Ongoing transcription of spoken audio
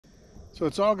So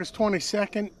it's August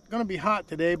 22nd. Gonna be hot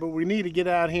today, but we need to get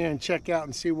out here and check out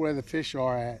and see where the fish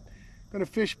are at. Gonna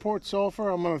fish Port Sulphur.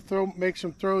 I'm gonna make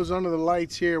some throws under the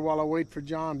lights here while I wait for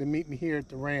John to meet me here at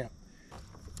the ramp.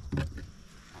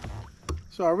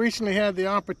 So I recently had the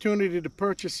opportunity to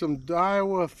purchase some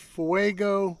Daiwa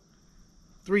Fuego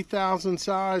 3000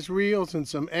 size reels and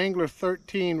some Angler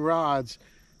 13 rods.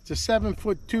 It's a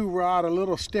 7'2" rod, a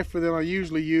little stiffer than I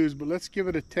usually use, but let's give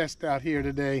it a test out here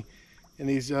today. And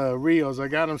these reels, I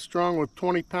got them strung with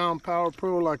 20-pound Power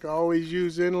Pro like I always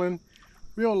use inland.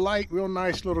 Real light, real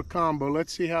nice little combo.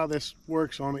 Let's see how this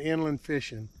works on inland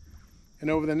fishing. And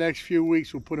over the next few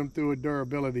weeks, we'll put them through a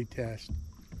durability test.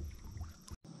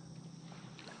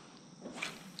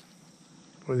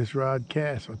 Boy, this rod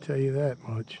casts, I'll tell you that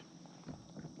much.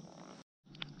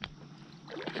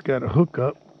 It's got a hook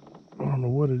up. I don't know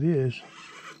what it is.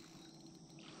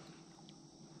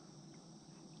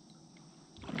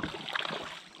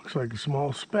 Looks like a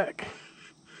small speck.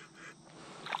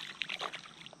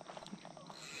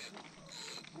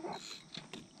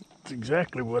 That's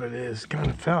exactly what it is. Kind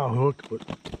of foul hooked, but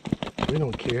we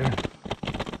don't care.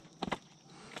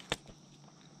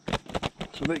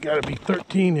 So they gotta be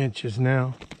 13 inches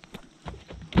now.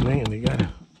 Man, they gotta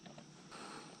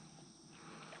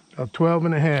about 12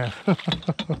 and a half.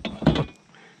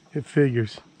 It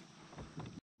figures.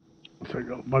 Looks like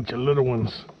a bunch of little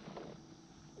ones.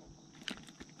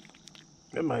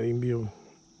 That might even be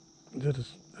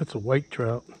that's a white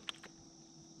trout.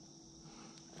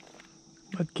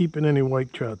 Not keeping any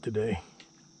white trout today.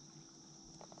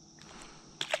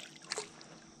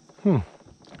 So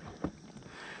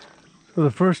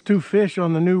the first two fish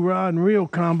on the new rod and reel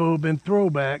combo have been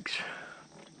throwbacks.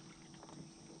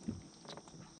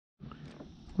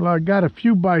 Well, I got a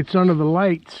few bites under the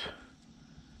lights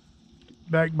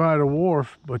back by the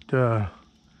wharf, but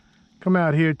come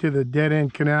out here to the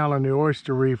dead-end canal and the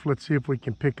oyster reef. Let's see if we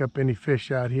can pick up any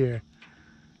fish out here.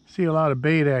 See a lot of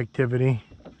bait activity.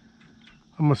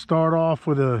 I'm gonna start off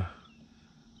with a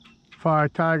Fire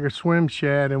Tiger swim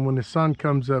shad, and when the sun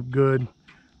comes up good,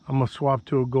 I'm gonna swap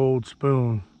to a gold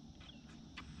spoon.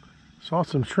 Saw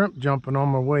some shrimp jumping on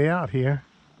my way out here.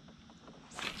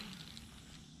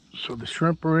 So the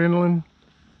shrimp are inland.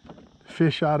 The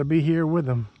fish ought to be here with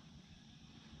them.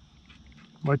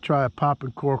 Might try a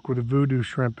popping cork with a voodoo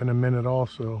shrimp in a minute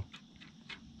also.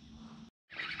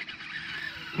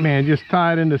 Man, just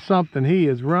tied into something. He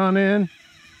is running.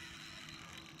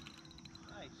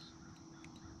 Nice.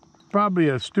 Probably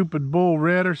a stupid bull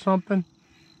red or something.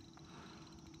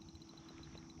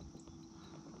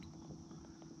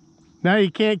 Now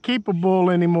you can't keep a bull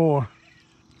anymore.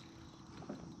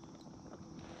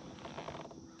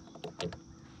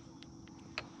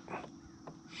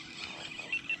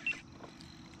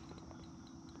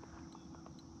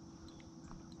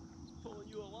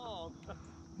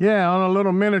 Yeah, on a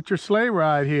little miniature sleigh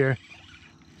ride here.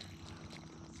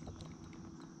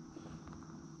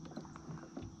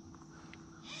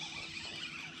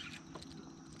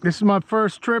 This is my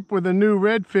first trip with the new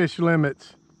redfish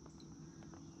limits.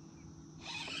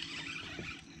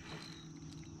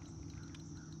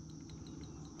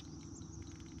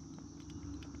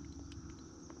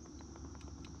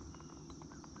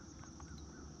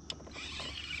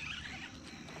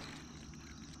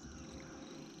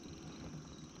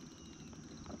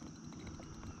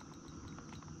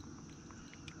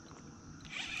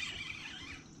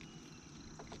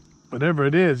 Whatever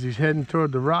it is, he's heading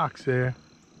toward the rocks there.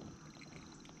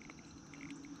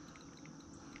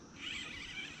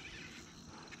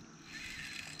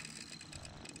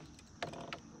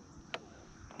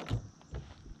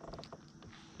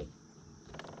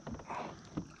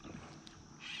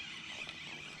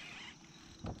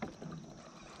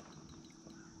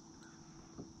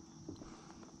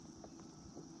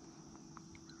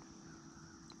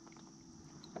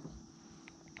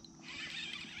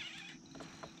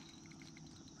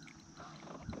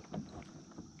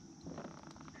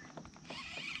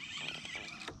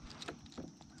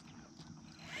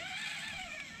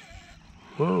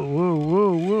 Whoa, whoa,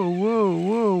 whoa, whoa, whoa,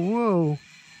 whoa, whoa.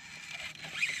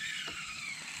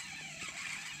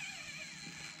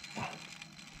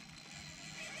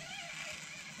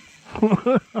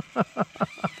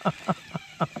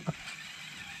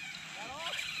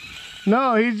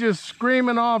 No, he's just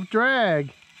screaming off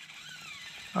drag.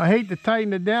 I hate to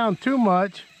tighten it down too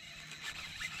much.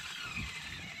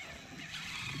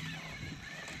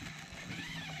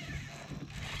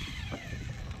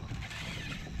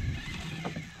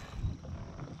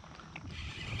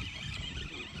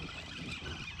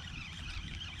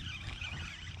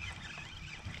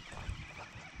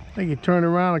 I think he turned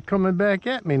around and coming back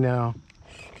at me now.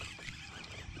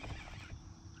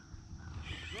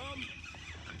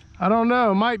 I don't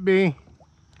know, might be.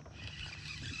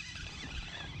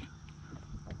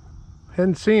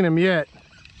 Hadn't seen him yet.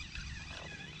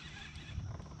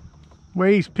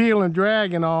 Way he's peeling,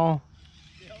 dragging all.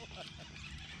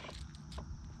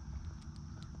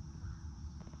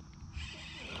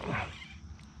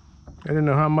 I didn't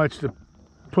know how much to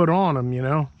put on him, you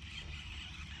know.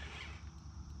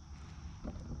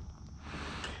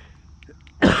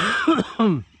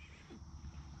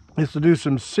 This will do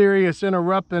some serious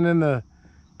interrupting in the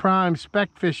prime speck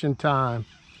fishing time.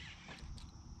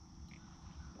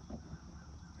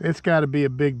 It's got to be a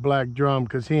big black drum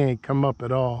because he ain't come up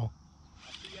at all.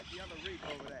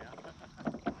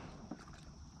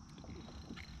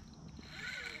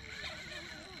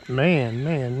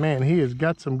 Man, he has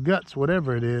got some guts,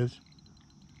 whatever it is.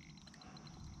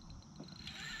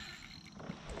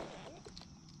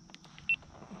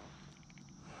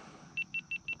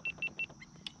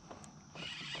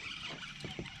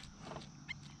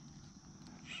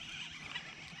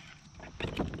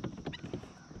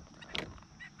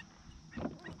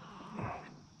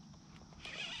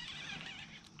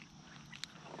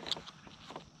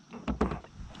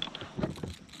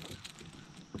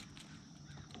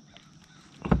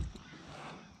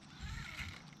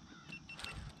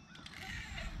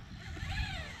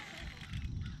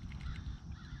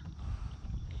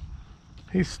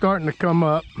 He's starting to come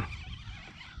up.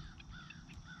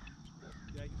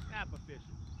 Yeah, he's snapper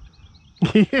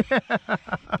fishing. Yeah.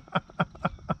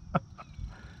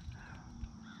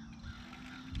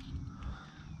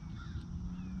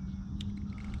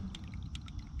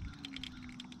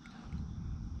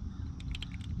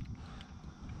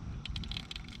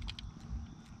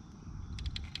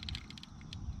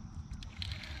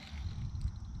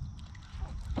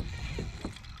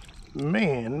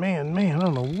 Man, I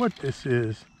don't know what this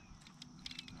is.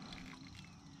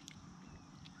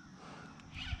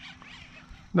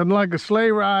 Nothing like a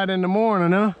sleigh ride in the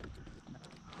morning, huh?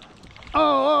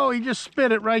 Oh, he just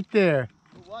spit it right there.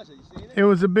 What was it? You seen it? It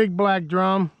was a big black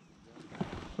drum.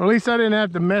 Well, at least I didn't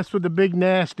have to mess with the big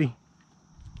nasty.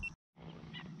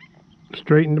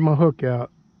 Straightened my hook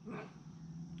out.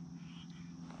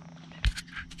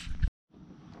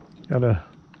 Got a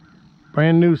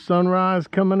brand new sunrise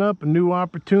coming up, a new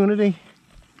opportunity.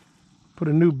 Put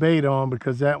a new bait on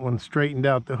because that one straightened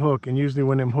out the hook, and usually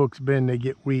when them hooks bend they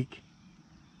get weak.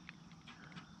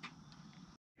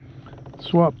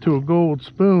 Swapped to a gold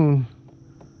spoon.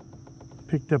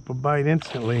 Picked up a bite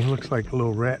instantly. Looks like a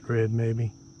little rat red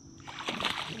maybe.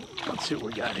 Let's see what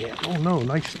we got here. Oh no,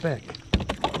 nice speck.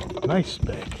 Nice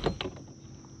speck.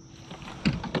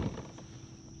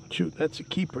 Shoot, that's a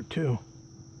keeper too.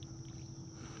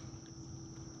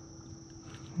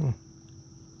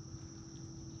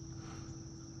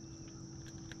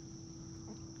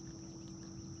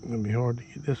 It's gonna be hard to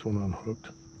get this one unhooked.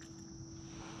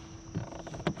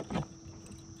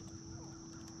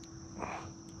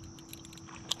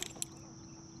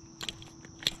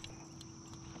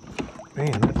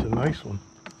 Man, that's a nice one.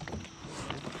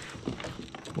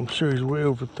 I'm sure he's way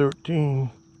over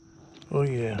 13. Oh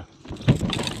yeah.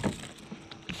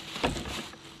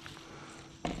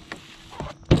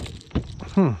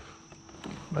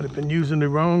 Might have been using the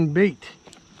wrong bait.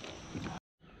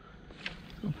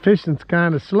 Fishing's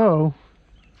kind of slow.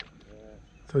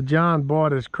 So John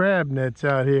bought his crab nets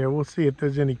out here. We'll see if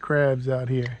there's any crabs out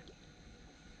here.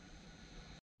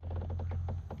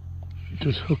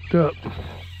 Just hooked up.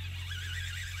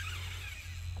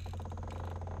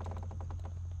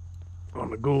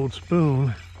 On the gold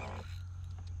spoon.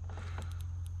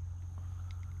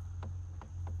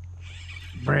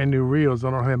 Brand new reels. I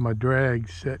don't have my drag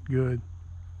set good.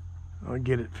 I'll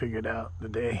get it figured out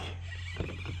today.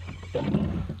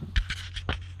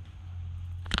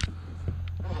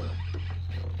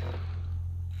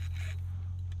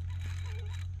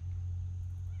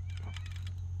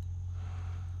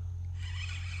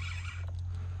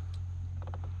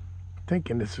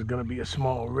 Thinking this is going to be a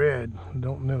small red.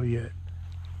 Don't know yet.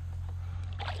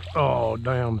 Oh,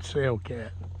 damn sail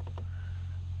cat.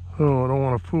 Oh, I don't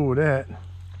want to fool with that.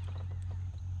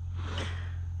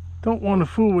 Don't want to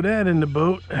fool with that in the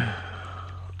boat.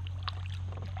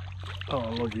 Oh,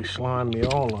 look, he slimed me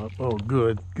all up. Oh,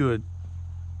 good.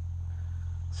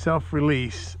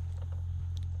 Self-release.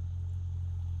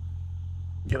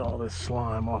 Get all this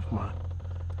slime off my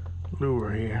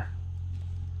lure here.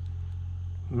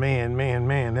 Man,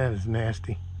 that is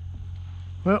nasty.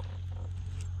 Well,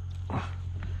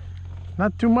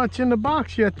 not too much in the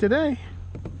box yet today.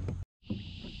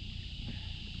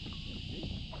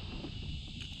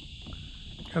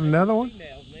 Got another one?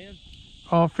 Females, man.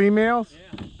 All females?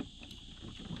 Yeah.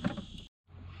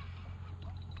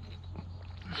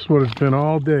 what it's been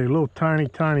all day. Little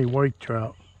tiny white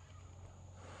trout.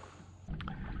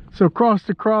 So crossed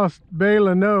across Bay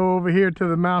Lano over here to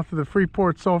the mouth of the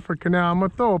Port Sulphur Canal. I'm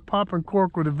going to throw a popping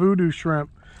cork with a voodoo shrimp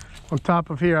on top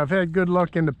of here. I've had good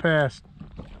luck in the past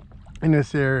in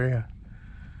this area.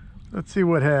 Let's see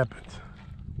what happens.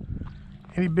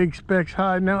 Any big specks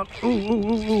hiding out?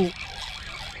 Ooh.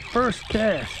 First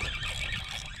cast.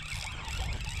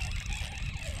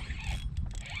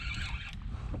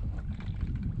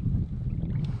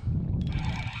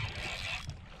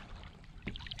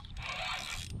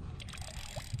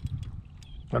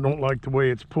 I don't like the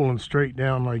way it's pulling straight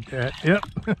down like that.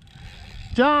 Yep.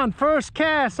 John, first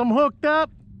cast. I'm hooked up.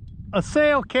 A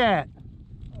sail cat.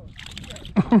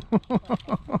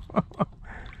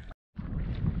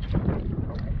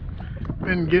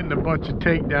 Been getting a bunch of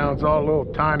takedowns, all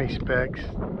little tiny specks.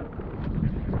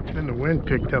 Then the wind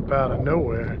picked up out of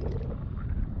nowhere.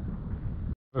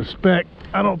 A speck,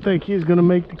 I don't think he's gonna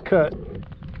make the cut.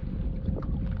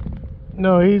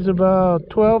 No, he's about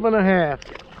 12 and a half.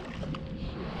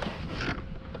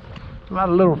 A lot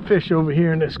of little fish over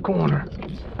here in this corner.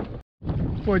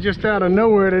 Boy, just out of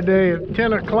nowhere today at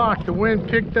 10 o'clock, the wind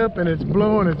picked up and it's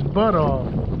blowing its butt off.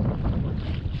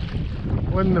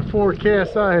 Wasn't the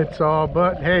forecast I had saw,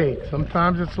 but hey,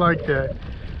 sometimes it's like that.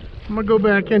 I'm gonna go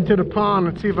back into the pond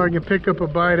and see if I can pick up a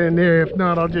bite in there. If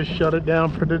not, I'll just shut it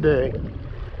down for today.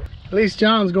 At least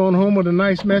John's going home with a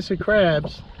nice mess of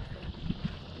crabs.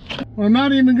 Well, I'm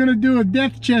not even gonna do a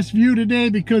death chest view today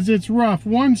because it's rough.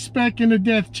 One speck in the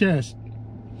death chest.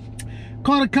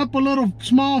 Caught a couple little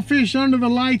small fish under the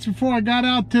lights before I got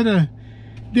out to the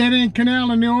dead-end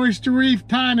canal in the oyster reef,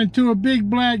 tied into a big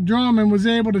black drum, and was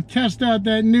able to test out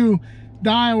that new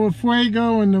dial with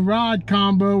Fuego and the rod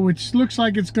combo, which looks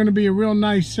like it's going to be a real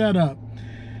nice setup.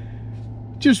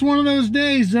 Just one of those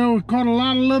days though. Caught a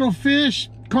lot of little fish,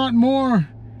 caught more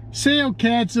sail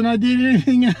cats than I did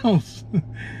anything else.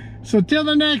 So till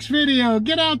the next video,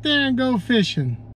 get out there and go fishing.